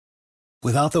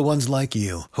Without the ones like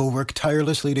you, who work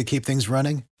tirelessly to keep things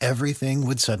running, everything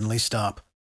would suddenly stop.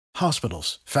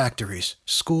 Hospitals, factories,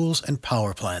 schools, and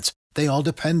power plants, they all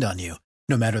depend on you.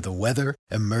 No matter the weather,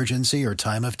 emergency, or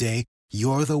time of day,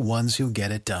 you're the ones who get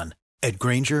it done. At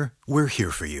Grainger, we're here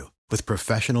for you with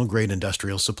professional-grade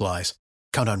industrial supplies.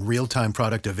 Count on real-time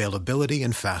product availability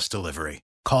and fast delivery.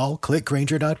 Call,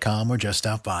 clickgrainger.com, or just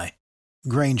stop by.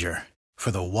 Grainger, for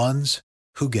the ones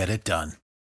who get it done.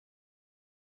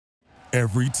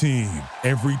 Every team,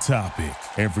 every topic,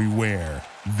 everywhere.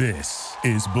 This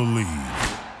is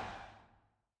Believe.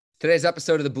 Today's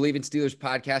episode of the Believe in Steelers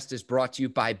podcast is brought to you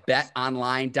by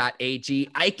betonline.ag.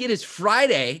 Ike, it is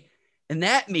Friday, and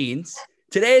that means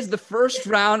today is the first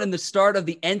round and the start of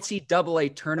the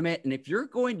NCAA tournament. And if you're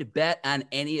going to bet on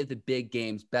any of the big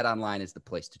games, BetOnline is the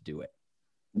place to do it.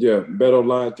 Yeah,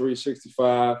 BetOnline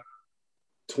 365,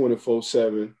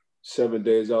 24/7, 7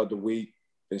 days out the week.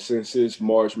 And since it's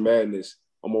March Madness,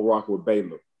 I'm going to rock with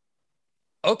Baylor.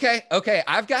 Okay.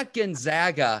 I've got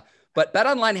Gonzaga, but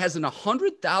BetOnline has an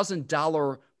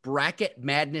 $100,000 bracket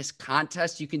madness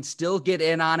contest. You can still get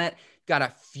in on it. Got a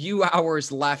few hours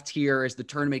left here as the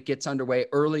tournament gets underway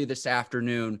early this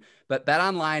afternoon. But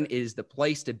BetOnline is the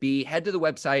place to be. Head to the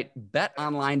website,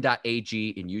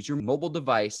 betonline.ag, and use your mobile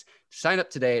device to sign up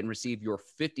today and receive your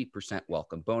 50%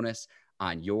 welcome bonus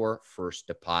on your first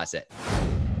deposit.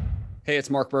 Hey,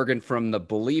 it's Mark Bergen from the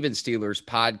Believe in Steelers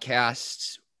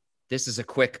podcast. This is a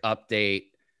quick update.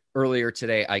 Earlier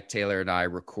today, Ike Taylor and I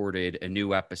recorded a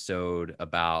new episode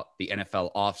about the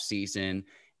NFL offseason.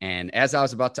 And as I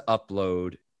was about to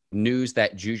upload, news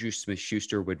that Juju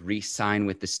Smith-Schuster would re-sign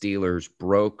with the Steelers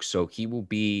broke. So he will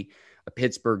be a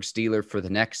Pittsburgh Steeler for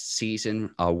the next season,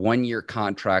 a one-year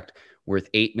contract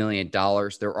worth $8 million.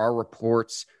 There are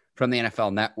reports from the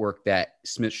NFL Network that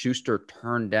Smith-Schuster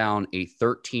turned down a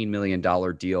 $13 million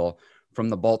deal from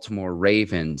the Baltimore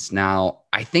Ravens. Now,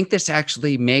 I think this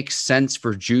actually makes sense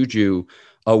for Juju,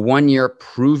 a one-year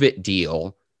prove-it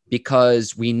deal,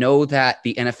 because we know that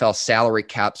the NFL salary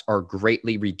caps are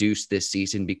greatly reduced this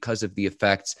season because of the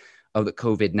effects of the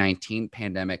COVID-19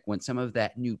 pandemic. When some of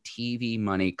that new TV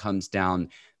money comes down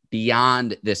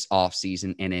beyond this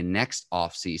offseason and in next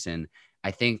offseason,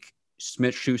 I think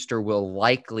Smith-Schuster will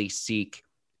likely seek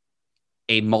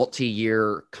a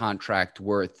multi-year contract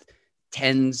worth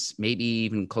tens, maybe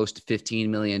even close to $15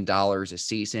 million a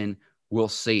season. We'll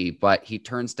see. But he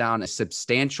turns down a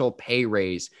substantial pay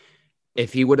raise.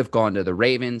 If he would have gone to the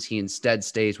Ravens, he instead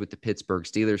stays with the Pittsburgh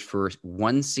Steelers for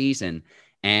one season.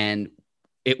 And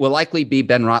it will likely be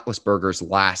Ben Roethlisberger's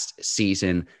last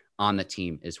season on the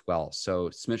team as well. So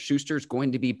Smith-Schuster is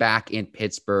going to be back in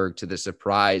Pittsburgh to the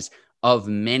surprise of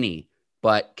many.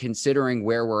 But considering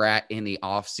where we're at in the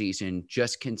offseason,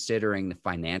 just considering the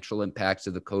financial impacts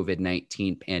of the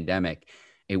COVID-19 pandemic,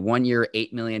 a one-year,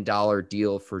 $8 million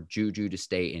deal for Juju to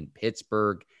stay in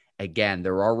Pittsburgh. Again,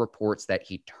 there are reports that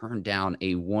he turned down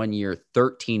a one-year,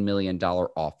 $13 million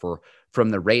offer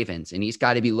from the Ravens. And he's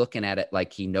got to be looking at it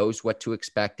like he knows what to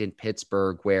expect in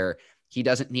Pittsburgh, where he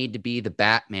doesn't need to be the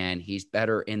Batman. He's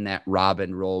better in that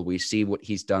Robin role. We see what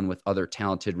he's done with other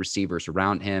talented receivers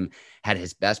around him, had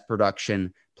his best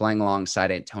production playing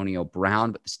alongside Antonio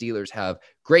Brown, but the Steelers have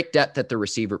great depth at the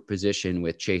receiver position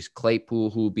with Chase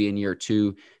Claypool, who will be in year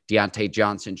two. Deontay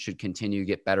Johnson should continue to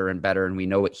get better and better, and we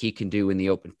know what he can do in the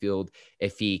open field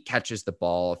if he catches the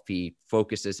ball, if he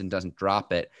focuses and doesn't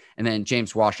drop it. And then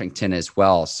James Washington as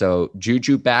well. So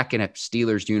Juju back in a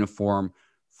Steelers uniform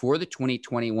for the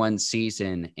 2021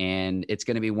 season, and it's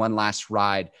going to be one last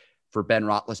ride for Ben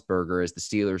Roethlisberger as the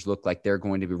Steelers look like they're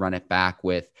going to be running back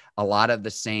with a lot of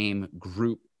the same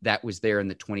group that was there in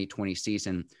the 2020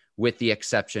 season, with the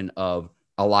exception of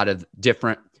a lot of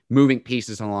different moving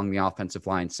pieces along the offensive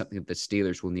line, something that the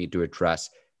Steelers will need to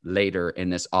address later in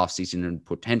this offseason and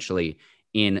potentially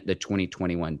in the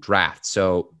 2021 draft.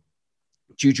 So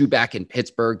Juju back in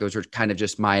Pittsburgh, those are kind of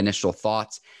just my initial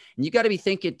thoughts. And you got to be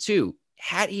thinking too,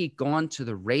 had he gone to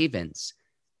the Ravens,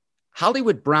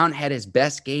 Hollywood Brown had his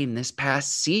best game this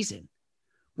past season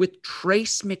with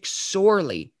Trace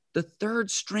McSorley, the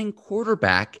third string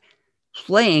quarterback,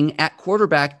 playing at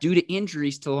quarterback due to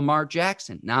injuries to Lamar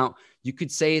Jackson. Now, you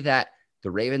could say that the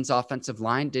Ravens offensive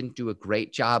line didn't do a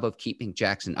great job of keeping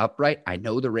Jackson upright. I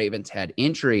know the Ravens had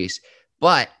injuries,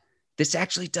 but this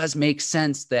actually does make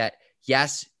sense that,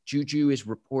 yes, Juju is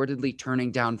reportedly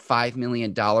turning down $5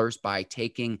 million by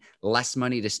taking less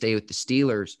money to stay with the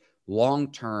Steelers.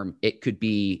 Long-term, it could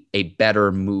be a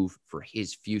better move for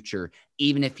his future,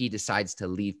 even if he decides to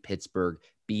leave Pittsburgh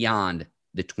beyond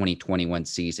the 2021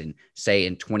 season, say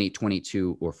in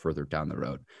 2022 or further down the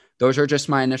road. Those are just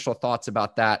my initial thoughts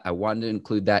about that. I wanted to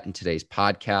include that in today's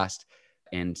podcast.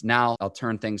 And now I'll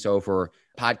turn things over.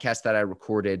 Podcast that I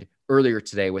recorded earlier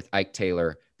today with Ike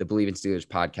Taylor, the Believe in Steelers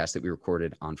podcast that we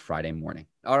recorded on Friday morning.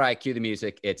 All right, cue the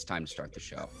music. It's time to start the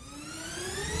show.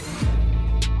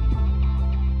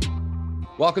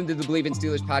 Welcome to the Believe in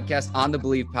Steelers podcast on the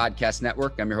Believe Podcast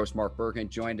Network. I'm your host, Mark Bergen,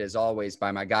 joined as always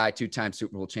by my guy, two-time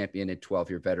Super Bowl champion and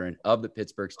 12-year veteran of the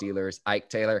Pittsburgh Steelers, Ike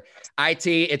Taylor. IT,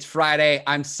 it's Friday.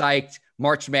 I'm psyched.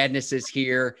 March Madness is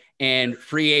here, and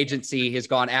free agency has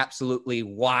gone absolutely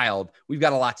wild. We've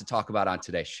got a lot to talk about on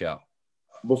today's show.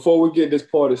 Before we get this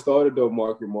party started, though,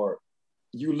 Mark,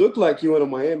 you look like you're in a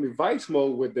Miami Vice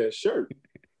mode with that shirt.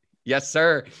 Yes,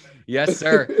 sir. Yes,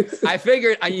 sir. I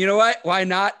figured, you know what? Why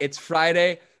not? It's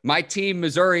Friday. My team,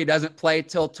 Missouri, doesn't play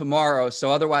till tomorrow.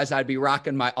 So otherwise, I'd be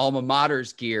rocking my alma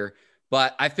mater's gear.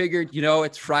 But I figured,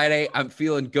 it's Friday. I'm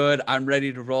feeling good. I'm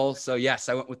ready to roll. So, yes,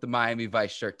 I went with the Miami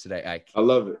Vice shirt today, Ike. I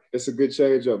love it. It's a good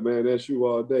change up, man. That's you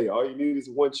all day. All you need is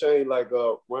one chain like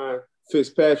Ryan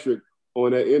Fitzpatrick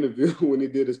on that interview when he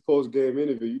did his post-game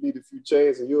interview. You need a few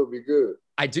chains and you'll be good.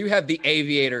 I do have the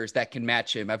aviators that can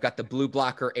match him. I've got the blue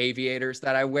blocker aviators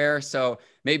that I wear. So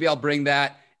maybe I'll bring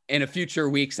that in a future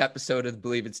week's episode of the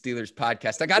Believe in Steelers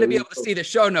podcast. I got to be able to see the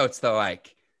show notes though,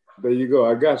 Ike. There you go.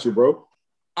 I got you, bro.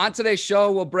 On today's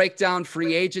show, we'll break down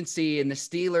free agency, and the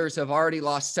Steelers have already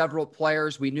lost several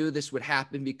players. We knew this would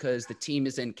happen because the team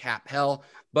is in cap hell.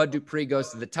 Bud Dupree goes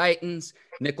to the Titans.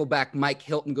 Nickelback Mike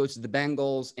Hilton goes to the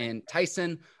Bengals, and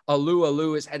Tyson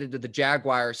Alu is headed to the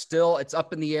Jaguars. Still, it's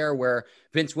up in the air where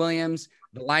Vince Williams,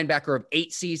 the linebacker of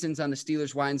 8 seasons on the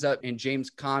Steelers, winds up, and James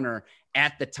Conner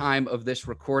at the time of this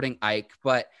recording, Ike.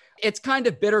 But it's kind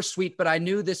of bittersweet, but I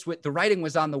knew the writing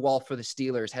was on the wall for the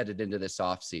Steelers headed into this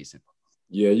offseason.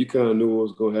 Yeah, you kind of knew what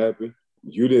was going to happen.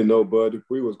 You didn't know Bud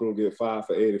Dupree was going to get 5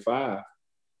 for $85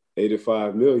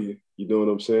 million. You know what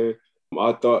I'm saying?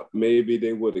 I thought maybe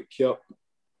they would have kept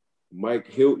Mike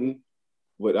Hilton,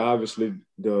 but obviously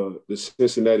the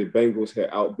Cincinnati Bengals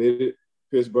had outbidded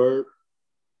Pittsburgh.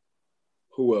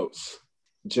 Who else?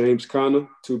 James Conner,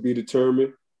 to be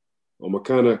determined. I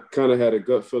kind of had a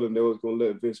gut feeling they was going to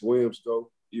let Vince Williams go,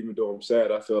 even though I'm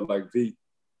sad. I felt like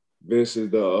Vince is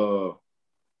the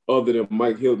other than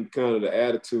Mike Hilton, kind of the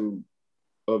attitude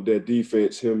of that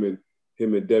defense, him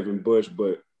and Devin Bush.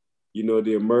 But,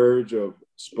 the emerge of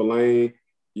Spillane,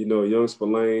 young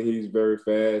Spillane, he's very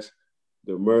fast.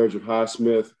 The emerge of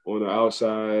Highsmith on the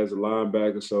outside as a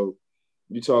linebacker. So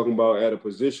you're talking about at a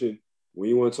position, when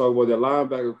you want to talk about that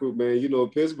linebacker group, man,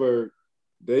 Pittsburgh,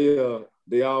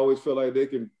 they always feel like they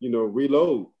can,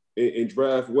 reload and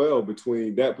draft well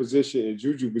between that position and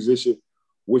Juju position,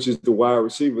 which is the wide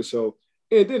receiver. So,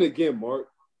 and then again, Mark,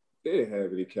 they didn't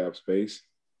have any cap space.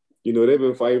 They've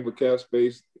been fighting for cap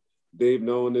space. They've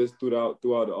known this throughout the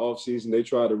offseason. They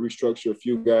tried to restructure a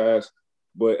few guys,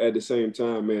 but at the same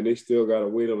time, man, they still got to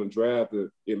wait on the draft to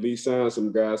at least sign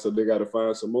some guys, so they got to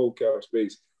find some more cap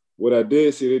space. What I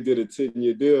did see, they did a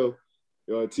 10-year deal,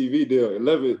 TV deal,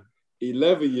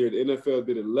 11-year. The NFL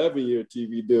did an 11-year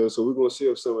TV deal, so we're going to see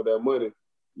if some of that money,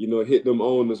 hit them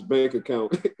owners' bank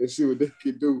account and see what they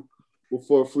can do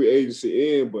before free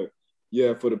agency end. But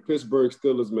yeah, for the Pittsburgh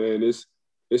Steelers, man,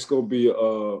 it's gonna be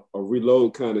a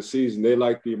reload kind of season. They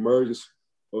like the emergence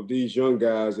of these young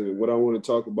guys, and what I want to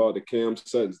talk about, the Cam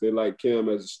Suttons. They like Cam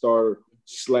as a starter /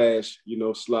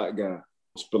 slot guy.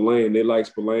 Spillane, they like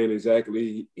Spillane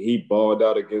exactly. He balled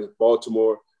out against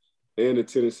Baltimore and the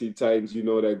Tennessee Titans.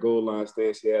 That goal line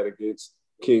stance he had against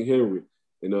King Henry,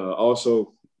 and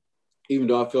also, even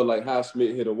though I feel like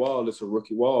Highsmith hit a wall, it's a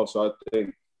rookie wall, so I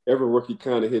think every rookie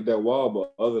kind of hit that wall,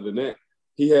 but other than that,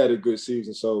 he had a good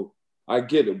season. So I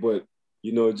get it, but,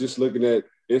 just looking at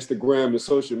Instagram and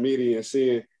social media and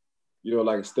seeing,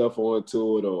 like Steph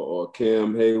Ontour or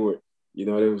Cam Hayward, it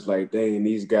was like, dang,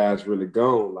 these guys really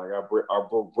gone. Like, I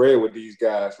broke bread with these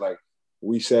guys. Like,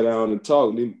 we sat down and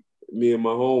talked. Me and my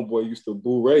homeboy used to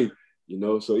boo Ray,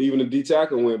 So even the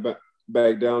D-tackle went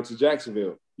back down to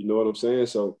Jacksonville. You know what I'm saying?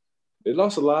 So they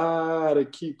lost a lot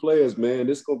of key players, man.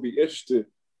 This is going to be interesting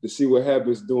to see what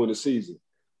happens during the season.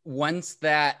 Once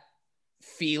that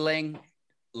feeling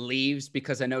leaves,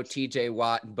 because I know TJ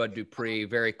Watt and Bud Dupree,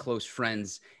 very close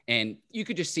friends, and you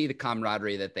could just see the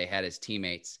camaraderie that they had as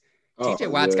teammates.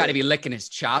 TJ Watt's got to be licking his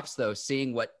chops, though,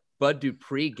 seeing what Bud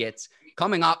Dupree gets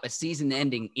coming off a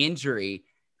season-ending injury,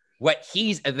 what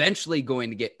he's eventually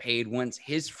going to get paid once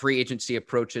his free agency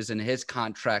approaches and his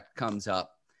contract comes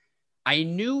up. I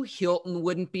knew Hilton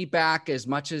wouldn't be back, as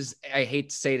much as I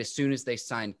hate to say it, as soon as they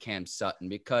signed Cam Sutton,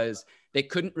 because they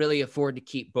couldn't really afford to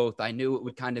keep both. I knew it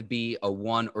would kind of be a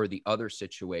one or the other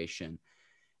situation.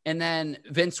 And then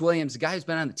Vince Williams, the guy who's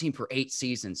been on the team for 8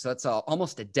 seasons, so that's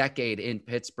almost a decade in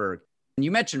Pittsburgh. And you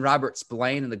mentioned Robert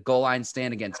Spillane in the goal line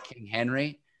stand against King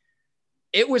Henry.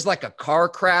 It was like a car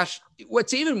crash.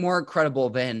 What's even more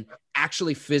incredible than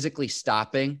actually physically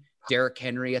stopping Derrick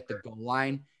Henry at the goal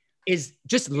line is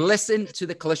just listen to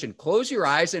the collision. Close your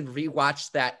eyes and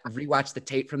rewatch the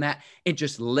tape from that and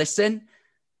just listen.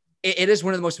 It is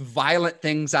one of the most violent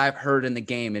things I've heard in the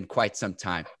game in quite some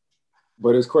time.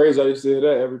 But it's crazy. I used to hear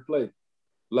that every play.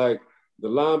 Like the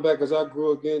linebackers I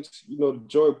grew against, the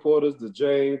Joey Porters, the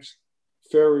James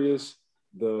Farias,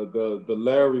 the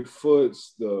Larry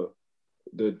Foots, the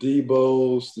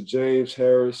Debos, the James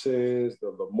Harrisons,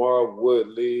 the Lamar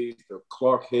Woodleys, the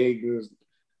Clark Hagens,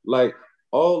 like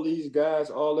all these guys,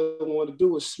 all they want to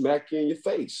do is smack you in your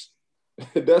face.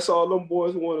 That's all them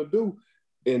boys want to do.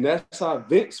 And that's how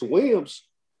Vince Williams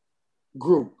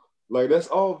grew. Like that's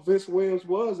all Vince Williams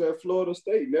was at Florida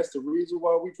State. And that's the reason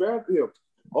why we drafted him.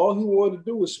 All he wanted to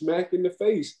do was smack in the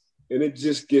face. And it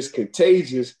just gets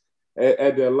contagious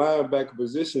at that linebacker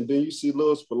position. Then you see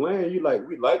Lil Spillane,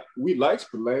 we like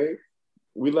Spillane.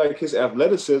 We like his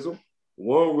athleticism.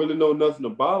 We don't really know nothing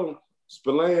about him.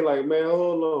 Spillane, like, man,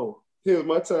 hold on. Here's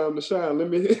my time to shine. Let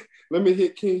me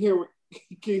hit King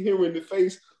Henry in the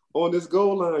face on this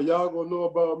goal line. Y'all gonna know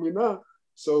about me now.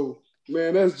 So,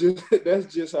 man, that's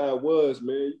just how it was,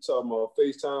 man. You talking about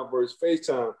FaceTime versus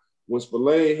FaceTime. When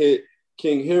Spillane hit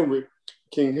King Henry,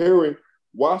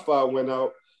 Wi-Fi went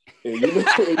out. And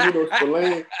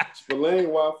Spillane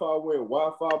Wi-Fi went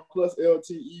Wi-Fi plus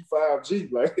LTE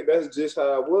 5G. Like that's just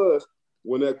how it was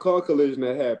when that car collision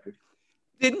that happened.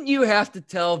 Didn't you have to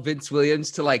tell Vince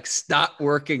Williams to like stop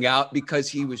working out because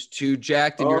he was too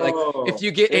jacked? And you're like, if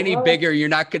you get any bigger, you're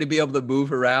not going to be able to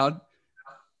move around.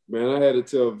 Man, I had to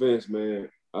tell Vince, man.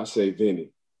 I say,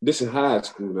 Vinny, this is high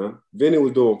school now. Vinny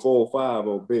was doing 4 or 5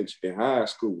 on bench in high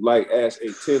school, like as a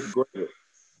 10th grader.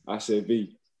 I said,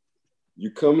 V,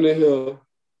 you coming in here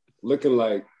looking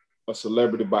like a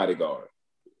celebrity bodyguard.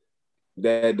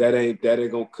 That ain't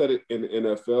gonna cut it in the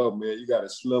NFL, man. You gotta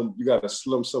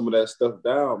slim some of that stuff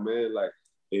down, man. Like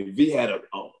if V had a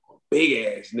big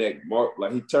ass neck, Mark,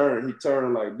 like he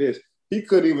turned like this. He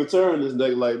couldn't even turn his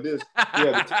neck like this. He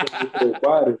had to turn his whole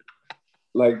body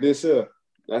like this here.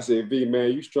 I said, V,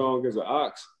 man, you strong as an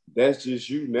ox. That's just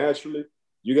you naturally.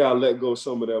 You gotta let go of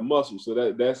some of that muscle. So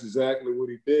that's exactly what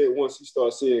he did. Once he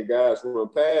started seeing guys run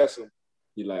past him,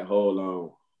 he like, hold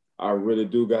on. I really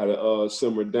do gotta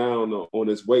simmer down on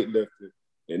his weightlifting.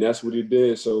 And that's what he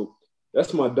did. So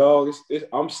that's my dog.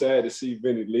 I'm sad to see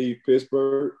Vinny leave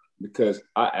Pittsburgh because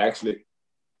I actually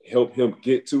helped him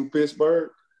get to Pittsburgh.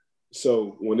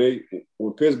 So when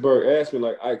Pittsburgh asked me,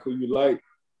 like, all right, who you like?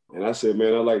 And I said,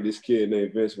 man, I like this kid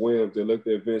named Vince Williams. They looked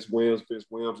at Vince Williams. Vince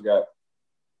Williams got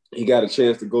a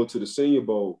chance to go to the Senior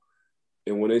Bowl.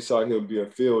 And when they saw him be a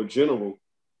field general,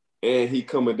 and he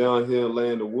coming down here and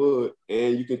laying the wood,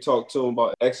 and you can talk to him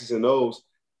about X's and O's.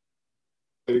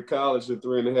 In college in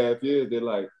 3.5 years, they're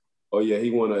like, oh yeah, he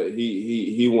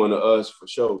wanted us for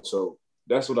sure. So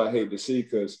that's what I hate to see.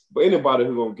 But anybody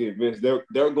who's gonna get Vince,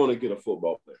 they're gonna get a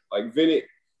football player. Like Vinny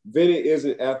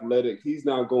isn't athletic. He's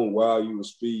not gonna wow you with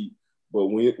speed. But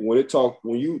when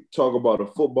you talk about a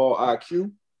football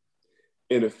IQ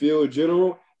in the field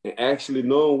general and actually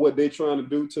knowing what they're trying to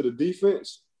do to the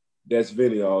defense, that's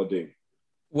Vinny all day.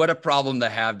 What a problem to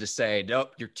have to say,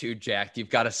 nope, you're too jacked. You've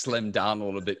got to slim down a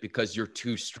little bit because you're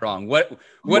too strong. What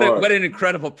an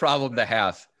incredible problem to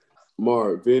have.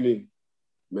 Mark, Vinny,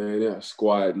 man, yeah,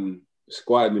 squatting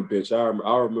the bench. I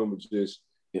remember just,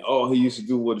 and all he used to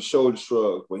do was the shoulder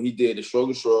shrug. When he did the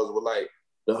shoulder shrugs with like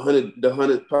the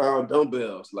 100-pound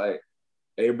dumbbells. Like,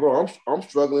 hey, bro, I'm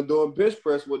struggling doing bench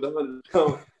press with the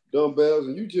 100-pound dumbbells,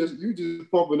 and you just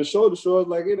pumping the shoulder shrugs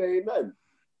like it ain't nothing.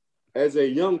 As a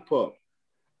young pup.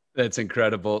 That's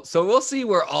incredible. So we'll see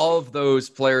where all of those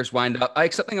players wind up.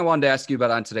 Something I wanted to ask you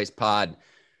about on today's pod.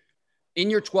 In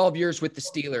your 12 years with the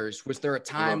Steelers, was there a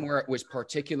time where it was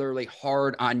particularly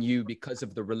hard on you because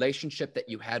of the relationship that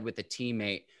you had with a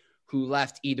teammate who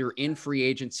left either in free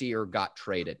agency or got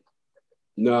traded?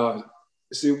 No.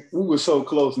 See, we were so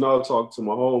close. Now I talked to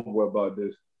my homeboy about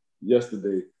this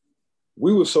yesterday.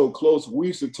 We were so close. We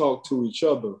used to talk to each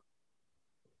other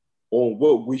on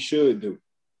what we should do.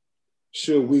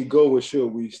 Should we go or should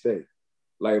we stay?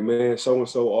 Like, man,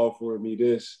 so-and-so offering me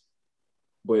this,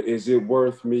 but is it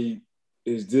worth me?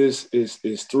 Is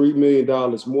 $3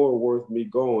 million more worth me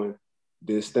going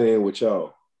than staying with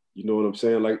y'all? You know what I'm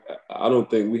saying? Like, I don't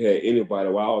think we had anybody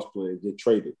while I was playing get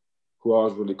traded who I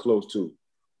was really close to.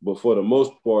 But for the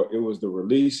most part, it was the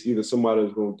release. Either somebody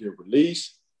was going to get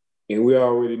released, and we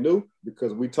already knew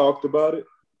because we talked about it,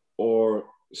 or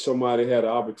somebody had an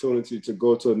opportunity to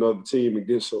go to another team and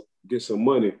get some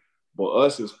money But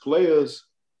us as players,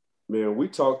 man, we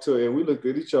talked to and we looked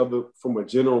at each other from a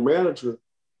general manager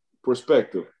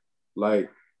perspective. Like,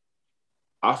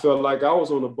 I felt like I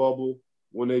was on the bubble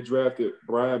when they drafted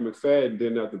Brian McFadden.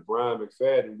 Then after Brian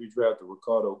McFadden, we drafted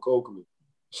Ricardo Coakley.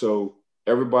 So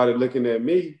everybody looking at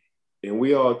me, and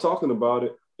we all talking about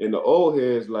it. And the old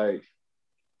heads like,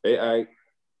 hey,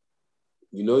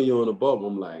 you know you're on the bubble.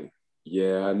 I'm like,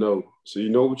 yeah, I know. So you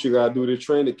know what you got to do to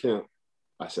training camp?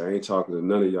 I said, I ain't talking to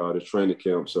none of y'all at training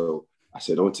camp. So I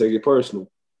said, don't take it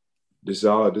personal. This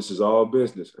is all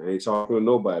business. I ain't talking to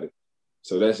nobody.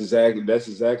 So that's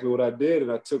exactly what I did.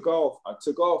 And I took off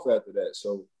after that.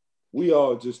 So we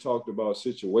all just talked about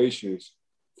situations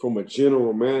from a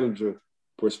general manager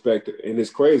perspective. And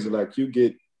it's crazy. Like, you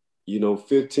get,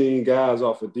 15 guys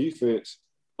off of defense,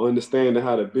 understanding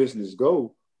how the business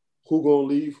go. Who gonna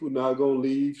leave? Who not gonna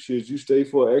leave? Should you stay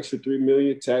for an extra $3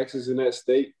 million taxes in that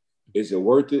state? Is it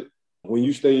worth it? When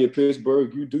you stay in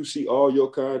Pittsburgh, you do see all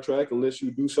your contract unless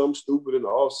you do something stupid in the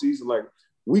offseason. Like,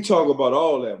 we talk about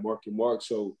all that, Mark.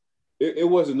 So it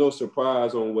wasn't no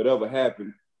surprise on whatever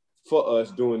happened for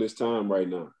us during this time right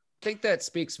now. I think that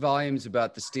speaks volumes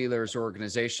about the Steelers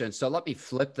organization. So let me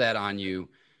flip that on you.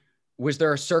 Was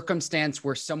there a circumstance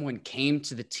where someone came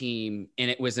to the team and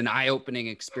it was an eye-opening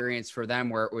experience for them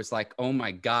where it was like, oh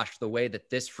my gosh, the way that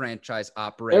this franchise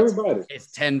operates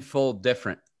is tenfold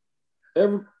different?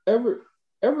 Everybody.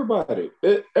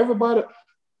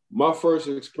 My first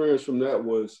experience from that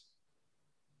was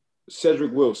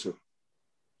Cedric Wilson,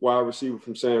 wide receiver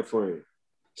from San Fran,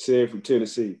 from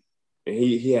Tennessee. And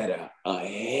he had a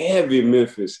heavy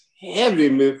Memphis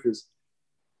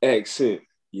accent,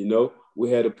 We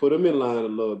had to put him in line a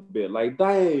little bit. Like,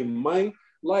 dang, man.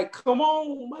 Like, come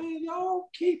on, man. Y'all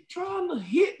keep trying to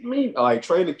hit me. Like,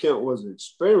 training camp was an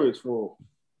experience for him.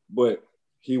 But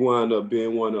he wound up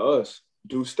being one of us,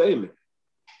 Deuce Staley,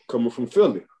 coming from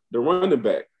Philly, the running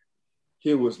back.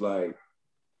 He was like,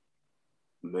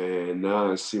 man,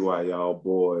 now I see why y'all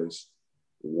boys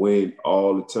win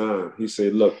all the time. He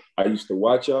said, look, I used to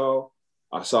watch y'all.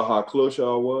 I saw how close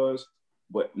y'all was.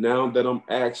 But now that I'm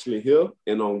actually here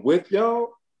and I'm with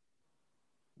y'all,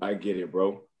 I get it,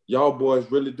 bro. Y'all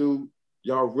boys really do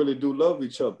love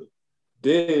each other.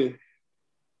 Then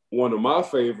one of my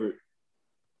favorite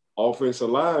offensive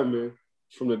linemen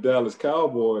from the Dallas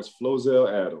Cowboys,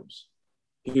 Flozell Adams.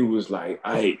 He was like,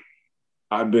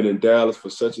 I've been in Dallas for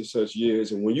such and such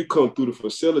years. And when you come through the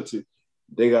facility,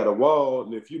 they got a wall.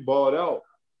 And if you balled out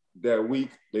that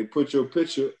week, they put your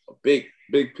picture, a big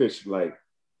picture, like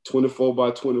 24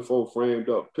 by 24 framed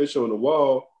up picture on the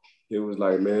wall. It was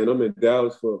like, man, I'm in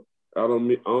Dallas for I don't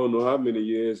know how many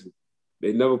years.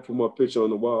 They never put my picture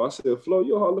on the wall. I said, Flo,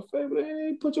 you're a Hall of Famer. They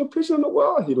ain't put your picture on the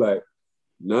wall. He like,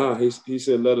 nah. He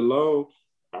said, let alone,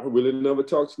 I really never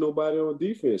talked to nobody on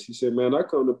defense. He said, man, I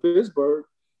come to Pittsburgh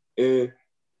and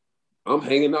I'm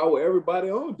hanging out with everybody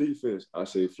on defense. I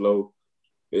say, Flo,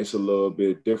 it's a little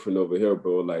bit different over here,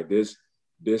 bro. Like this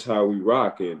how we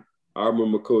rock. And I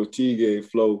remember Coach T gave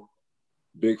Flo,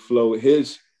 Big Flo,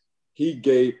 he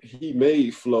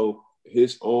made Flo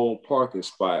his own parking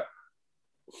spot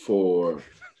for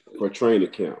training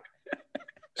camp.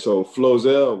 So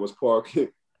Flozell was parking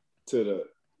to the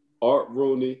Art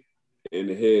Rooney and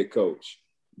the head coach.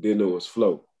 Then there was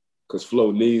Flo, because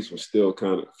Flo knees was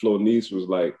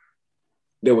like,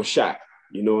 they were shot.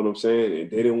 You know what I'm saying?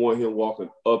 And they didn't want him walking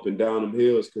up and down them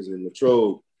hills, because in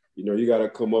Latrobe, you got to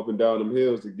come up and down them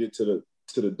hills to get to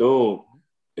the dome.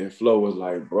 And Flo was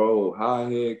like, bro, how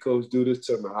head coach do this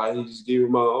to me? How he just give me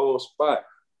my own spot?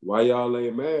 Why y'all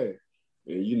ain't mad?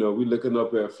 And, we looking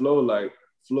up at Flo like,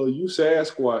 Flo, you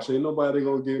Sasquatch. Ain't nobody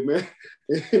going to get mad.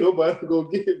 Ain't nobody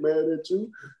going to get mad at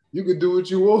you. You can do what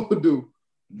you want to do.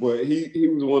 But he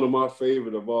was one of my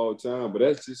favorite of all time. But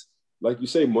that's just, like you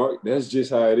say, Mark, that's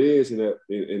just how it is in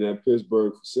that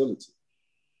Pittsburgh facility.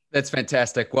 That's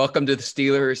fantastic. Welcome to the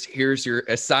Steelers. Here's your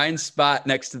assigned spot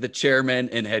next to the chairman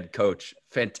and head coach.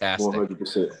 Fantastic.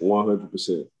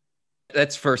 100%.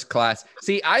 That's first class.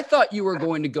 See, I thought you were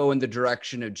going to go in the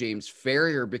direction of James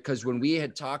Farrior, because when we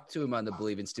had talked to him on the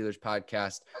Believe in Steelers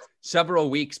podcast several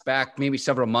weeks back, maybe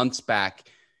several months back,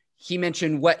 he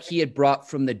mentioned what he had brought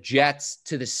from the Jets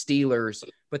to the Steelers,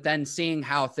 but then seeing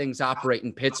how things operate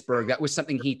in Pittsburgh, that was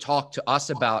something he talked to us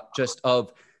about, just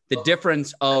of the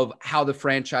difference of how the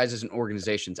franchises and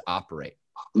organizations operate.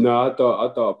 No, I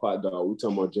thought Pot Dog, we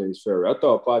talking about James Farrior. I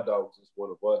thought Pot Dog was just one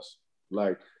of us.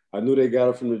 Like, I knew they got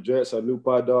it from the Jets. I knew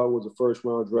Pot Dog was a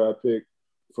first-round draft pick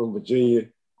from Virginia.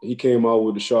 He came out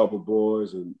with the Sharper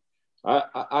boys, and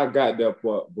I got that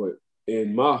part. But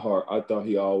in my heart, I thought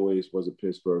he always was a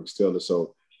Pittsburgh Steeler.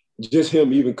 So just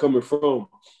him even coming from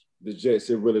the Jets,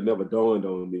 it really never dawned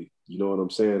on me. You know what I'm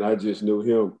saying? I just knew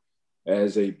him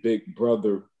as a big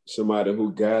brother, somebody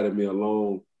who guided me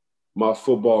along my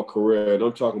football career. And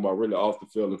I'm talking about really off the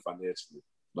field and financially.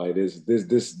 Like this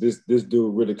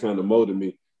dude really kind of molded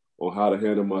me on how to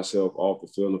handle myself off the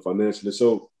field and financially.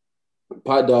 So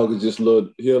Pot Dog is just a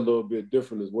little bit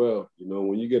different as well. You know,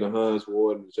 when you get a Hines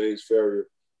Ward and James Ferrier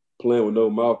playing with no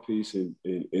mouthpiece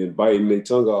and biting their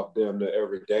tongue off damn near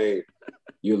every game,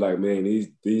 you're like, man, these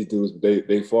dudes,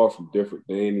 they far from different.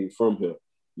 They ain't even from here.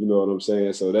 You know what I'm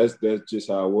saying? So that's just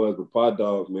how it was. But Pot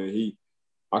Dog, man,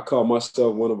 I call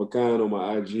myself one of a kind on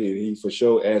my IG, and he for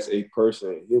sure as a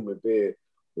person, a human being,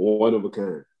 one of a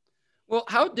kind. Well,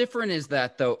 how different is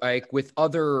that, though, Ike, with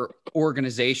other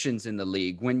organizations in the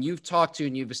league? When you've talked to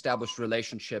and you've established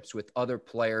relationships with other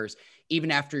players, even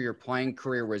after your playing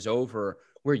career was over,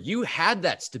 where you had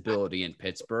that stability in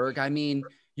Pittsburgh. I mean,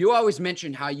 you always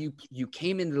mentioned how you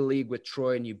came into the league with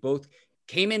Troy and you both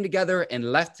came in together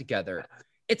and left together.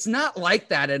 It's not like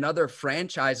that in other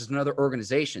franchises and other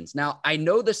organizations. Now, I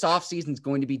know this offseason is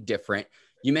going to be different.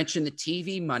 You mentioned the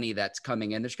TV money that's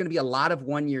coming in. There's going to be a lot of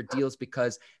one-year deals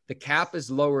because the cap is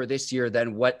lower this year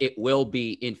than what it will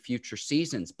be in future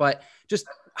seasons. But just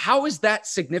how is that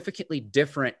significantly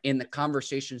different in the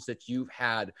conversations that you've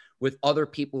had with other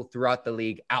people throughout the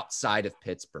league outside of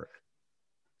Pittsburgh?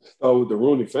 So the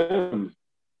Rooney family,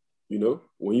 you know,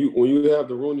 when you have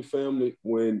the Rooney family,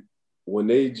 when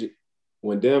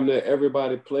damn near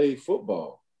everybody played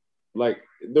football, like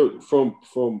from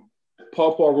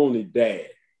Papa Rooney dad,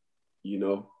 you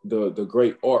know, the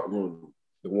great Art Rooney,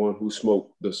 the one who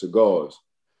smoked the cigars.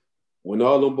 When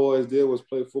all them boys did was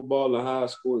play football in high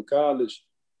school and college,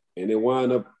 and they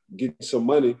wind up getting some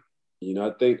money, you know,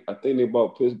 I think they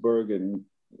bought Pittsburgh in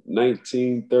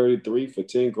 1933 for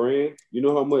 10 grand. You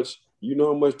know how much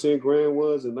 10 grand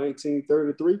was in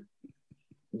 1933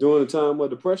 during the time of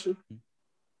depression?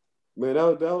 Man,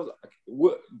 that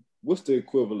was what's the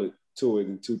equivalent to it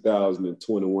in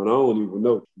 2021? I don't even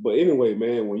know. But anyway,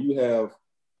 man, when you have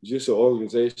just an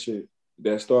organization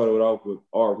that started off with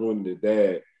Art Rooney, the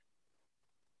dad,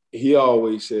 he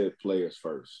always said players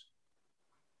first.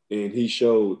 And he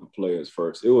showed the players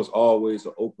first. It was always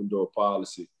an open door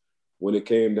policy when it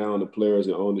came down to players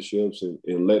and ownerships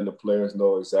and letting the players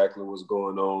know exactly what's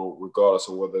going on, regardless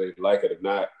of whether they like it or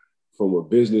not, from a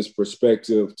business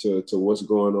perspective to what's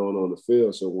going on the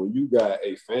field. So when you got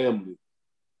a family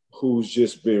who's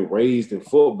just been raised in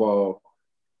football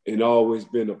and always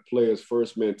been a player's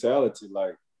first mentality,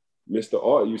 like Mr.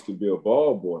 Art used to be a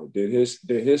ball boy. Then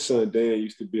his son Dan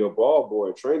used to be a ball boy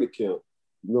at training camp.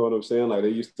 You know what I'm saying? Like they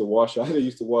used to wash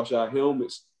our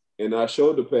helmets and our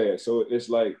shoulder pads. So it's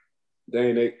like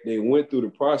they went through the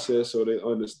process, so they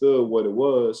understood what it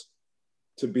was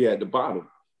to be at the bottom.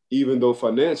 Even though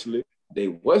financially they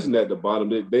wasn't at the bottom,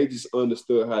 they just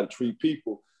understood how to treat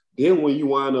people. Then when you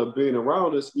wind up being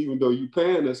around us, even though you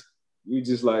paying us, you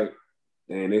just like,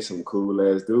 man, they some cool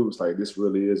ass dudes. Like this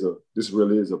really is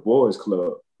a boys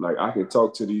club. Like I can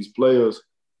talk to these players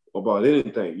about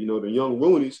anything. You know, the young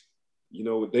Roonies, you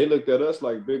know, they looked at us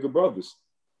like bigger brothers.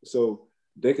 So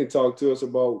they can talk to us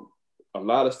about a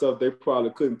lot of stuff they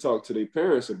probably couldn't talk to their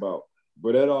parents about.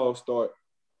 But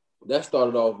that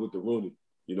started off with the Rooney,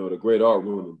 you know, the great Art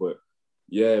Rooney. But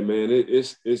yeah, man,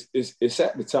 it's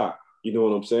at the top. You know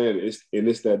what I'm saying?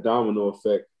 It's that domino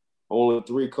effect. Only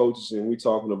 3 coaches, and we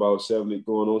talking about 70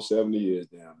 going on 70 years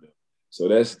down there. So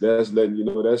that's letting you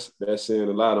know that's saying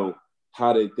a lot on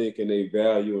how they think and they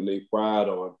value and they pride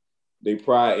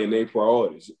in their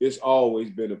priorities. It's always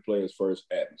been a player's first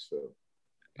atmosphere.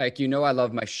 Like, you know, I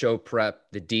love my show prep,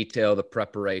 the detail, the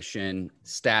preparation,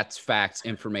 stats, facts,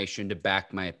 information to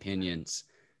back my opinions.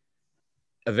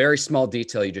 A very small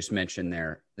detail you just mentioned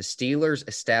there. The Steelers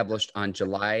established on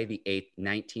July the 8th,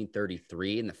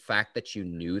 1933. And the fact that you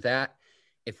knew that,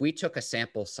 if we took a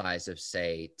sample size of,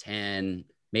 say, 10,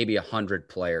 maybe 100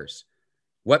 players,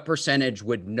 what percentage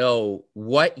would know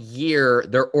what year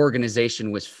their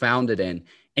organization was founded in?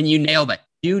 And you nailed it.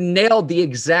 You nailed the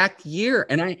exact year.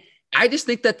 And I just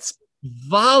think that's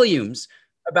volumes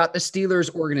about the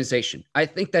Steelers organization. I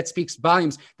think that speaks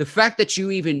volumes. The fact that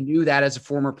you even knew that as a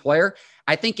former player,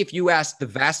 I think if you asked the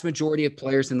vast majority of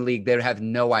players in the league, they'd have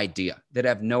no idea. They'd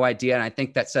have no idea. And I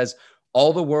think that says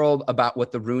all the world about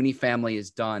what the Rooney family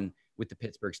has done with the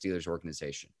Pittsburgh Steelers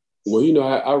organization. Well, you know,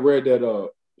 I read that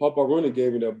Papa Rooney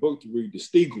gave me that book to read, The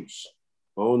Steagles.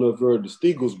 I don't know if you heard the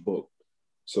Steagles book.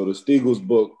 So the Steagles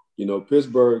book, you know,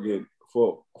 Pittsburgh, and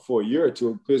for a year or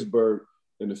two, Pittsburgh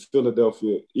and the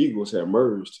Philadelphia Eagles had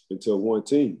merged into one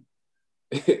team.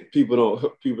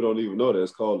 People don't even know that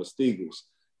it's called the Steagles.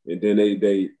 And then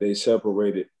they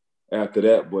separated after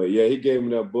that. But yeah, he gave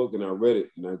me that book and I read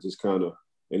it and I just kind of,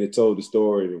 and it told the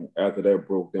story. And after that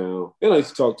broke down, and I used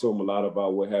to talk to him a lot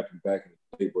about what happened back in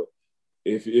the day. But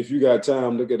if you got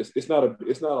time, look at it. It's not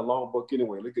a long book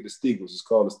anyway. Look at the Steagles. It's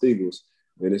called the Steagles,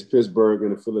 and it's Pittsburgh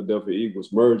and the Philadelphia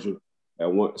Eagles merger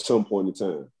at some point in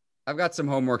time. I've got some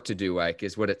homework to do, Ike,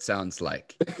 is what it sounds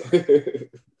like.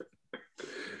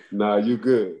 Nah, you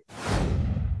good.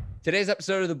 Today's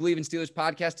episode of the Believe in Steelers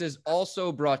podcast is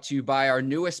also brought to you by our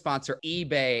newest sponsor,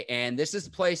 eBay. And this is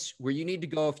the place where you need to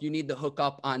go if you need the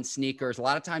hookup on sneakers. A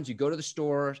lot of times you go to the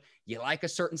store, you like a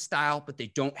certain style, but they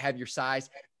don't have your size.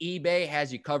 eBay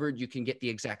has you covered. You can get the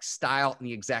exact style and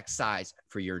the exact size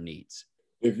for your needs.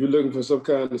 If you're looking for some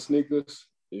kind of sneakers,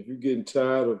 if you're getting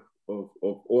tired of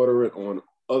ordering on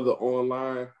other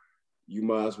online, you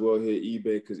might as well hit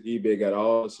eBay because eBay got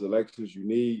all the selections you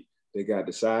need. They got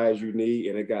the size you need,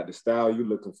 and they got the style you're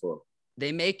looking for.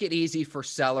 They make it easy for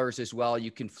sellers as well.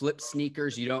 You can flip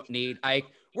sneakers you don't need.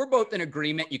 We're both in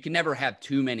agreement. You can never have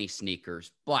too many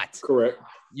sneakers, but correct.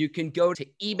 You can go to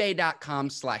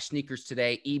ebay.com/sneakers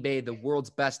today. eBay, the world's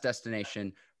best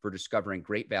destination for discovering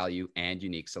great value and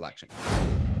unique selection.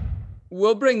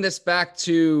 We'll bring this back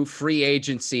to free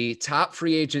agency. Top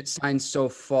free agent signed so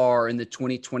far in the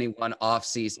 2021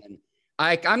 offseason.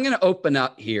 I'm going to open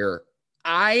up here.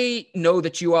 I know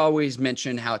that you always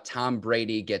mention how Tom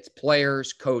Brady gets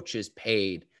players, coaches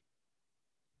paid.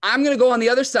 I'm going to go on the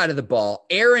other side of the ball.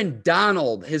 Aaron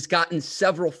Donald has gotten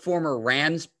several former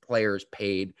Rams players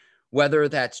paid, whether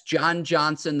that's John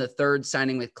Johnson III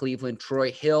signing with Cleveland,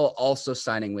 Troy Hill also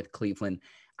signing with Cleveland.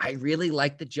 I really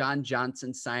like the John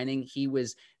Johnson signing. He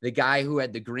was the guy who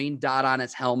had the green dot on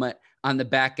his helmet on the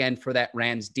back end for that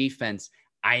Rams defense.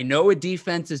 I know a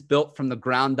defense is built from the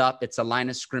ground up. It's a line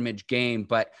of scrimmage game,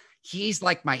 but he's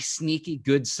like my sneaky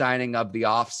good signing of the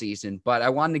offseason. But I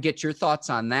wanted to get your thoughts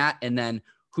on that and then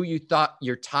who you thought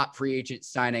your top free agent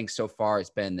signing so far has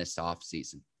been this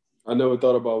offseason. I never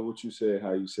thought about what you said,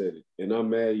 how you said it. And I'm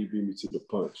mad you beat me to the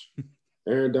punch.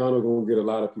 Aaron Donald going to get a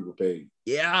lot of people paid.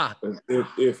 Yeah.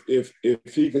 If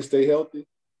he can stay healthy,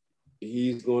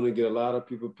 he's going to get a lot of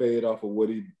people paid off of what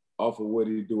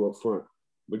he do up front.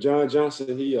 But John Johnson,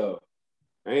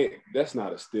 that's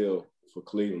not a steal for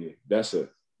Cleveland. That's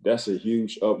a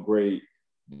huge upgrade.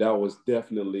 That was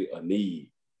definitely a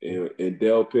need. And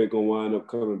Del Pitt gonna wind up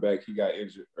coming back. He got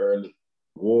injured early.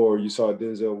 You saw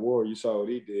Denzel Ward. You saw what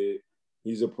he did.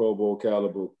 He's a Pro Bowl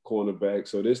caliber cornerback.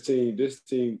 So this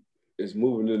team is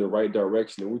moving in the right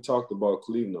direction. And we talked about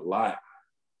Cleveland a lot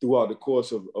throughout the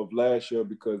course of last year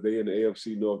because they in the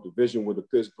AFC North Division with the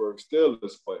Pittsburgh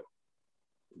Steelers.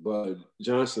 But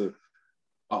Johnson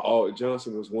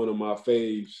was one of my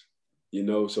faves,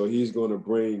 so he's going to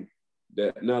bring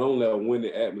that, not only a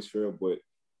winning atmosphere, but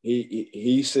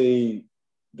he's seen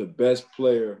the best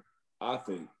player, I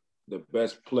think, the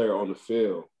best player on the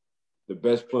field,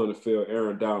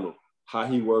 Aaron Donald, how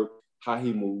he worked, how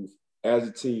he moved as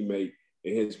a teammate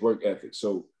and his work ethic.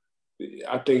 So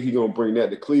I think he's going to bring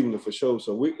that to Cleveland for sure.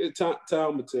 So it's time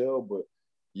to tell, but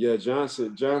yeah,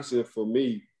 Johnson for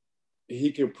me,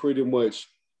 he can pretty much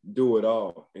do it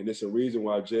all. And it's a reason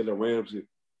why Jalen Ramsey,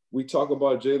 we talk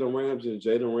about Jalen Ramsey, and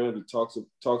Jalen Ramsey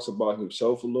talks about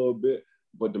himself a little bit,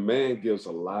 but the man gives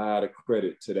a lot of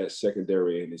credit to that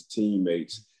secondary and his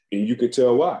teammates. And you can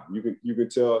tell why. You can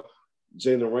tell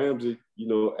Jalen Ramsey,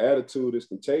 attitude is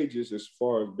contagious as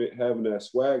far as having that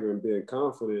swagger and being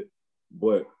confident.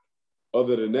 But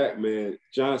other than that, man,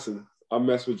 Johnson, I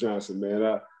mess with Johnson,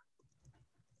 man.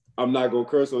 I'm not going to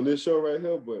curse on this show right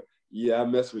here, but yeah, I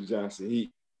mess with Johnson.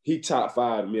 He top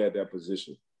five me at that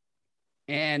position.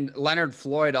 And Leonard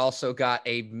Floyd also got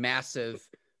a massive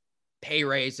pay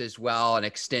raise as well, an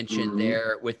extension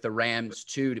there with the Rams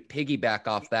too, to piggyback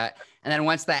off that. And then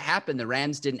once that happened, the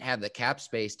Rams didn't have the cap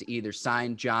space to either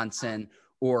sign Johnson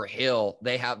or Hill.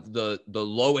 They have the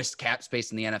lowest cap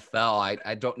space in the NFL.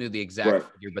 I don't know the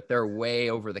exact figure, but they're way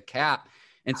over the cap.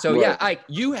 And so, yeah, Ike,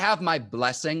 you have my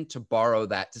blessing to borrow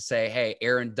that, to say, hey,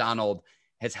 Aaron Donald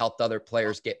has helped other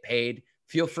players get paid.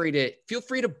 Feel free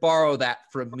to borrow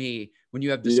that from me when you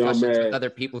have discussions with other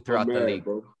people throughout the league.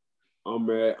 Bro. I'm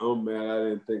mad. I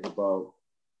didn't think about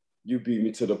you beat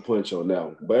me to the punch on that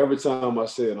one. But every time I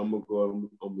say it, I'm gonna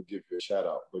give you a shout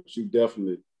out. But you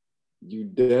definitely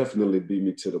beat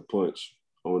me to the punch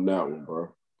on that one,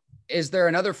 bro. Is there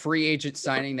another free agent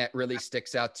signing that really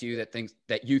sticks out to you that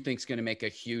you think is going to make a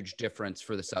huge difference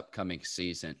for this upcoming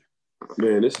season?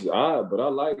 Man, this is odd, but I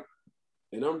like,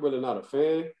 and I'm really not a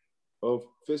fan of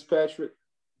Fitzpatrick,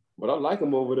 but I like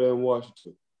him over there in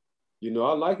Washington. I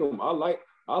like him.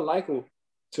 I like him.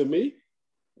 To me,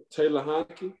 Taylor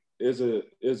Heineke is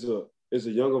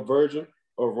a younger version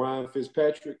of Ryan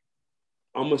Fitzpatrick.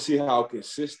 I'm going to see how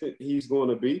consistent he's going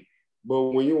to be. But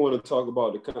when you want to talk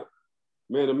about the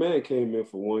man came in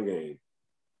for one game,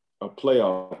 a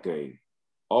playoff game,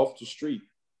 off the street,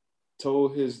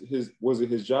 told his was it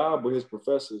his job or his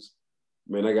professors,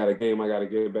 man, I got a game, I got to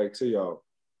get back to y'all.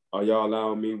 Are y'all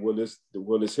allowing me? Will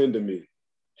this hinder me?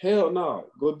 Hell no.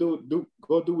 Go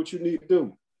do what you need to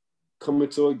do. Come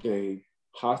into a game,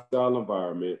 hostile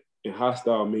environment, and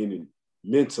hostile meaning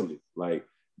mentally. Like,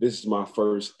 this is my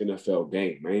first NFL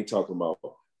game. I ain't talking about,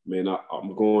 man,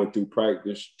 I'm going through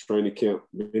practice, training camp,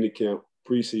 mini camp,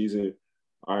 preseason,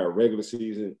 all right, regular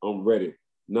season, I'm ready.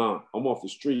 Nah, I'm off the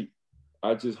street.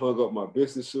 I just hung up my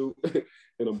business suit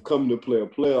and I'm coming to play a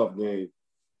playoff game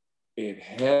and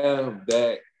have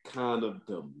that kind of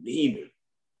demeanor.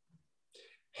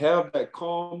 Have that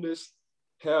calmness,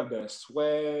 have that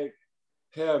swag,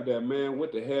 have that, man,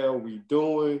 what the hell we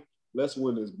doing? Let's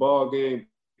win this ball game.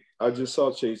 I just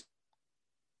saw Chase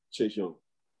Young.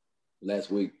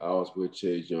 Last week, I was with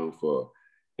Chase Young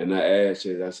and I asked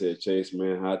Chase, I said, Chase,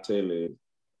 man, how Taylor is?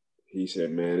 He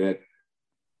said, man,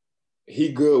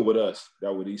 he good with us.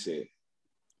 That's what he said.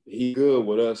 He good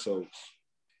with us. So,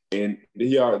 and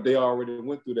they already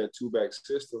went through that two-back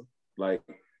system. Like,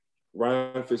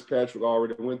 Ryan Fitzpatrick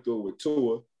already went through it with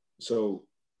Tua. So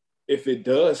if it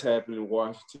does happen in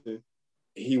Washington,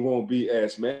 he won't be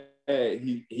as mad.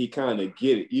 He kind of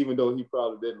get it. Even though he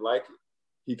probably didn't like it,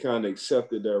 he kind of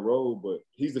accepted that role, but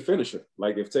he's the finisher.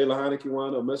 Like, if Taylor Heineke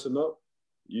wound up messing up,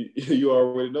 you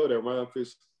already know that Ryan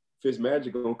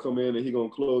Fitzmagic gonna come in and he gonna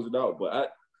close it out.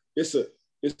 But it's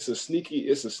a sneaky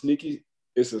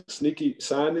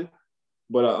signing,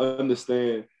 but I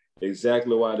understand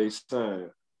exactly why they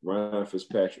signed Ryan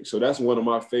Fitzpatrick. So that's one of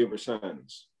my favorite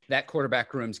signings. That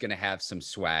quarterback room's going to have some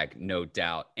swag, no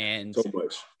doubt. And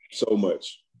so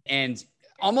much. And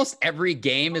almost every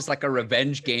game is like a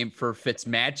revenge game for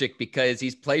Fitzmagic because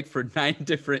he's played for 9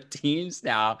 different teams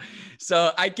now.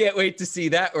 So I can't wait to see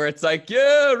that, where it's like,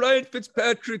 yeah, Ryan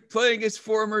Fitzpatrick playing his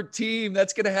former team.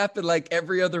 That's going to happen like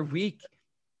every other week.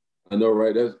 I know,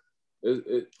 right?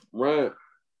 Ryan,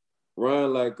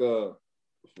 like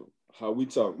how we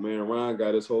talk, man. Ryan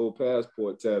got his whole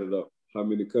passport tatted up. How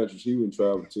many countries he would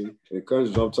travel to? And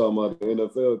countries, I'm talking about the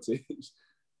NFL teams.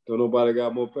 Don't nobody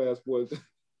got more passports,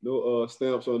 no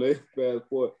stamps on their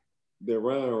passport than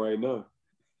Ryan right now.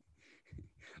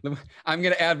 I'm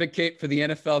going to advocate for the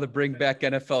NFL to bring back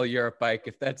NFL Europe, Ike,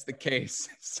 if that's the case.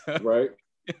 So. Right?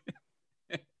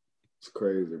 It's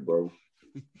crazy, bro.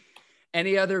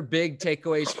 Any other big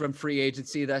takeaways from free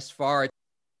agency thus far?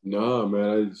 Nah,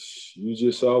 man. You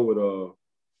just saw with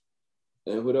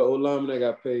that old lineman that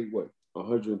got paid, what,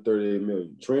 $138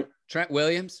 million? Trent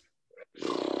Williams?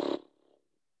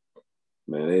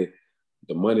 Man,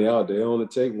 the money out there. It only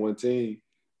take one team.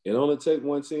 It only take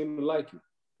one team to like you.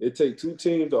 It take 2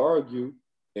 teams to argue,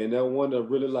 and that one to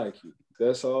really like you.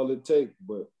 That's all it take.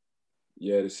 But,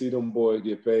 yeah, to see them boys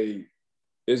get paid,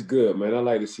 it's good, man. I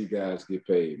like to see guys get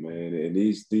paid, man. And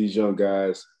these young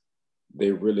guys,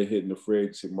 they really hitting the free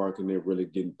agency market and they're really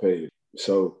getting paid.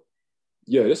 So,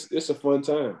 yeah, it's a fun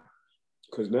time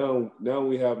because now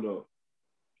we have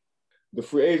the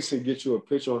free agency gets you a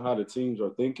picture on how the teams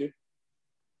are thinking.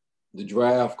 The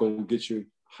draft gonna get you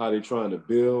how they're trying to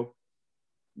build.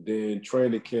 Then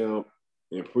training camp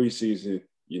and preseason,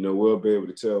 we'll be able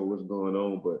to tell what's going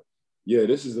on. But yeah,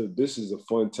 this is a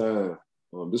fun time.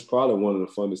 This is probably one of the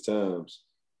funnest times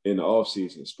in the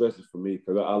offseason, especially for me,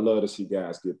 because I love to see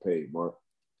guys get paid, Mark.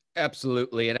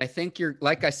 Absolutely. And I think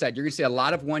like I said, you're going to see a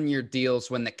lot of 1-year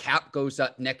deals when the cap goes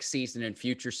up next season and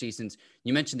future seasons.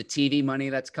 You mentioned the TV money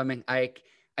that's coming, Ike.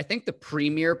 I think the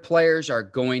premier players are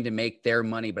going to make their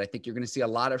money, but I think you're going to see a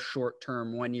lot of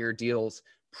short-term 1-year deals,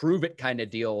 prove it kind of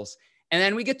deals. And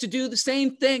then we get to do the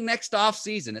same thing next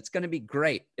offseason. It's going to be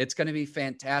great. It's going to be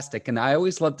fantastic. And I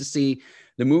always love to see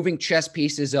the moving chess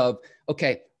pieces of,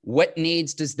 okay, what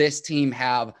needs does this team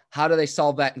have? How do they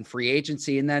solve that in free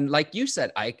agency? And then, like you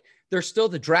said, Ike, there's still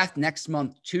the draft next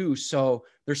month too. So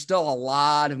there's still a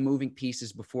lot of moving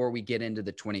pieces before we get into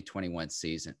the 2021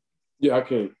 season. Yeah, I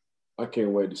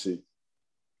can't wait to see.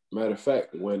 Matter of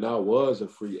fact, when I was a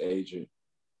free agent,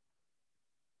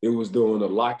 it was during a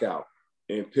lockout,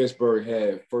 and Pittsburgh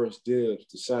had first dibs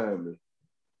to sign me,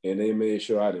 and they made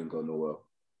sure I didn't go nowhere.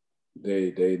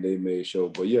 They made sure.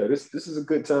 But yeah, this is a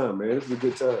good time, man. This is a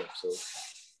good time. So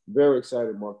very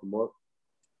excited, Mark.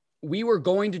 We were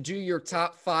going to do your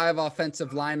top 5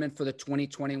 offensive linemen for the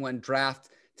 2021 draft.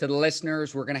 To the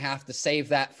listeners, we're going to have to save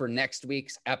that for next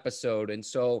week's episode. And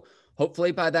so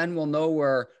hopefully by then we'll know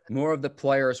where more of the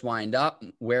players wind up,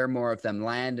 where more of them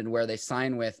land, and where they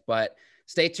sign with. But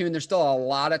stay tuned. There's still a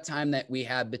lot of time that we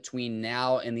have between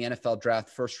now and the NFL draft.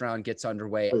 First round gets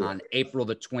underway on April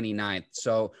the 29th.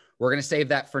 So we're going to save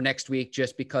that for next week,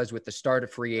 just because with the start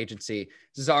of free agency,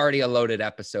 this is already a loaded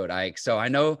episode, Ike. So I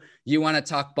know you want to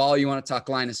talk ball, you want to talk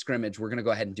line of scrimmage. We're going to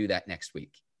go ahead and do that next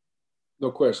week.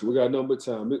 No question. We got a number of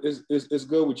time. It's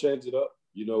good. We changed it up.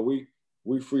 You know, we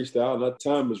freestyle, and our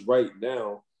time is right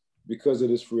now because of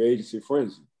this free agency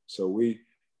frenzy. So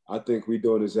I think we're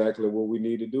doing exactly what we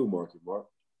need to do, Mark.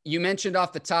 You mentioned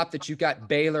off the top that you got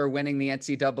Baylor winning the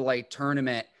NCAA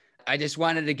tournament. I just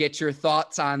wanted to get your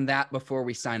thoughts on that before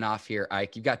we sign off here,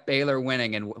 Ike. You got Baylor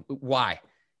winning, and why?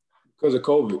 Because of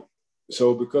COVID.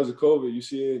 So because of COVID,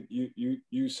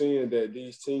 you seeing that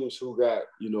these teams who got,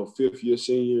 you know, fifth-year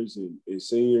seniors and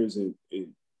seniors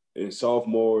and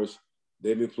sophomores,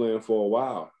 they've been playing for a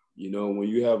while. You know, when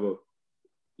you have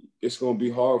it's going to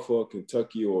be hard for a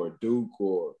Kentucky or a Duke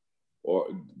or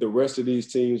the rest of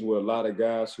these teams with a lot of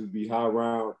guys who be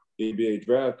high-round NBA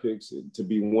draft picks to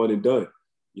be one and done.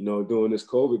 You know, during this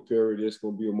COVID period, it's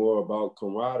going to be more about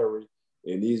camaraderie,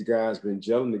 and these guys been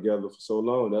gelling together for so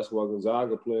long. That's why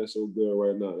Gonzaga playing so good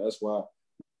right now. That's why,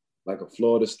 like a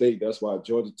Florida State, that's why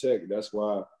Georgia Tech, that's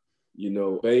why, you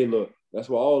know, Baylor, that's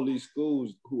why all these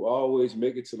schools who always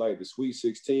make it to like the Sweet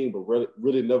 16, but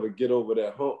really never get over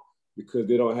that hump because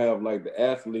they don't have like the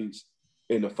athletes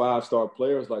and the five-star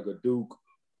players like a Duke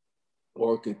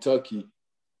or Kentucky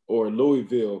or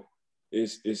Louisville.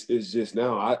 It's just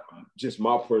now, just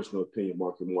my personal opinion,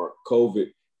 Mark, COVID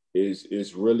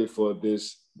is really for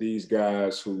these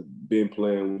guys who've been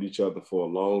playing with each other for a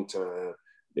long time.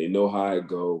 They know how it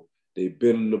go. They've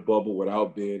been in the bubble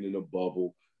without being in the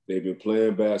bubble. They've been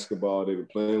playing basketball. They've been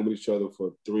playing with each other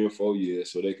for 3 or 4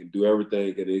 years, so they can do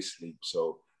everything in their sleep.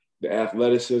 So the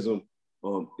athleticism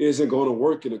isn't going to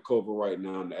work in the COVID right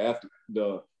now.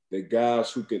 The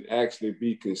guys who can actually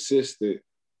be consistent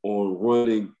on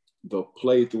running the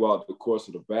play throughout the course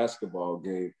of the basketball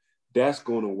game, that's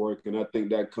going to work. And I think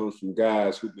that comes from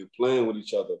guys who've been playing with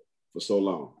each other for so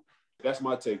long. That's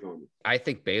my take on it. I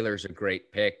think Baylor's a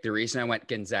great pick. The reason I went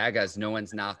Gonzaga is no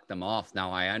one's knocked them off.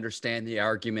 Now, I understand the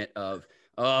argument of,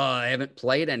 I haven't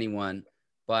played anyone,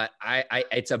 but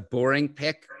it's a boring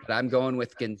pick, but I'm going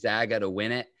with Gonzaga to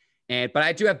win it. But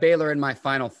I do have Baylor in my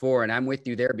Final Four, and I'm with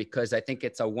you there because I think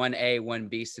it's a 1A,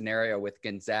 1B scenario with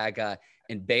Gonzaga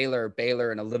and Baylor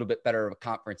in a little bit better of a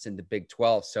conference in the Big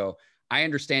 12. So I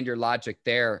understand your logic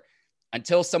there.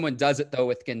 Until someone does it, though,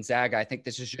 with Gonzaga, I think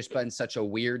this has just been such a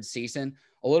weird season,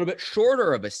 a little bit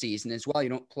shorter of a season as well. You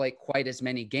don't play quite as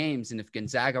many games. And if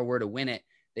Gonzaga were to win it,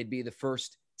 they'd be the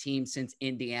first team since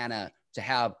Indiana to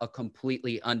have a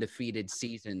completely undefeated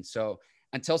season. So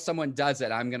until someone does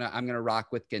it, I'm gonna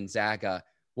rock with Gonzaga.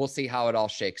 We'll see how it all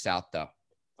shakes out, though.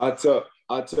 I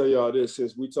tell y'all this,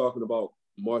 since we're talking about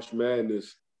March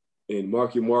Madness, and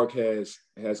Mark has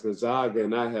Gonzaga,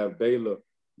 and I have Baylor.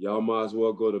 Y'all might as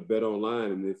well go to Bet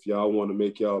Online, and if y'all want to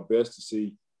make y'all best to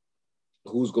see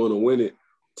who's going to win it,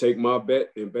 take my bet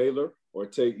in Baylor or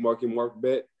take Mark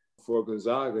bet for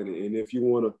Gonzaga. And if you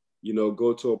want to, you know,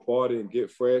 go to a party and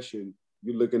get fresh, and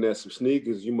you're looking at some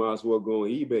sneakers, you might as well go on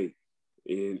eBay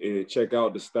and check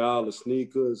out the style of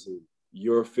sneakers and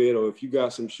your fit. Or if you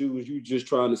got some shoes you just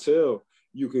trying to sell,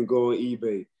 you can go on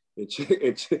eBay and check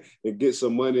and get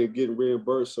some money and get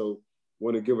reimbursed. So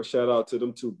want to give a shout out to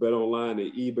them two, Bet Online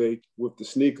and eBay with the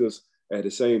sneakers. At the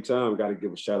same time, got to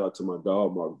give a shout out to my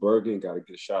dog, Mark Bergen. Got to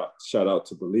get a shout out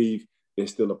to Believe and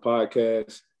Still a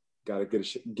Podcast. Got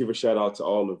to give a shout out to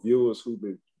all the viewers who've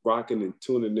been rocking and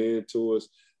tuning in to us.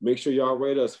 Make sure y'all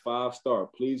rate us 5-star.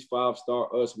 Please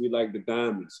 5-star us. We like the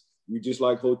diamonds. We just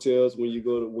like hotels. When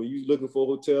you're looking for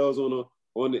hotels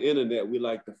on the internet, we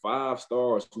like the 5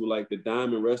 stars. We like the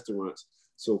diamond restaurants.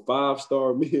 So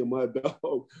 5-star me and my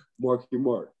dog, Marky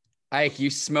Mark. Ike, you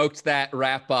smoked that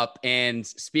wrap up. And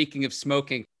speaking of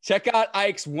smoking, check out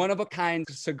Ike's one-of-a-kind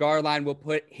cigar line. We'll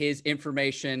put his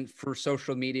information for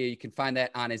social media. You can find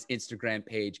that on his Instagram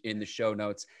page in the show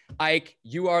notes. Ike,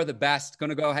 you are the best. Going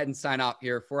to go ahead and sign off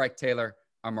here. For Ike Taylor,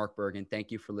 I'm Mark Bergen.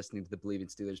 Thank you for listening to the Believe in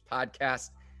Steelers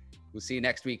podcast. We'll see you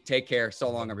next week. Take care.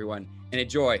 So long, everyone. And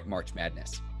enjoy March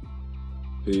Madness.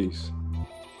 Peace.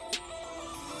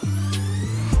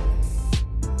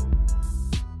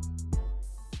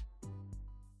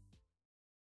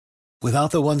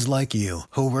 Without the ones like you,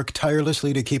 who work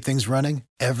tirelessly to keep things running,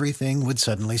 everything would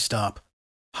suddenly stop.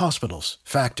 Hospitals,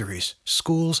 factories,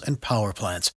 schools, and power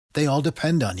plants, they all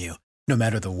depend on you. No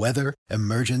matter the weather,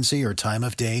 emergency, or time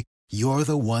of day, you're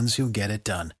the ones who get it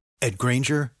done. At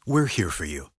Grainger, we're here for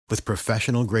you with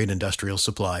professional-grade industrial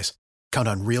supplies. Count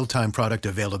on real-time product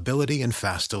availability and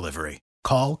fast delivery.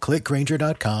 Call, click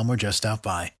Grainger.com, or just stop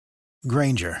by.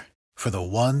 Granger, for the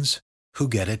ones who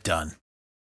get it done.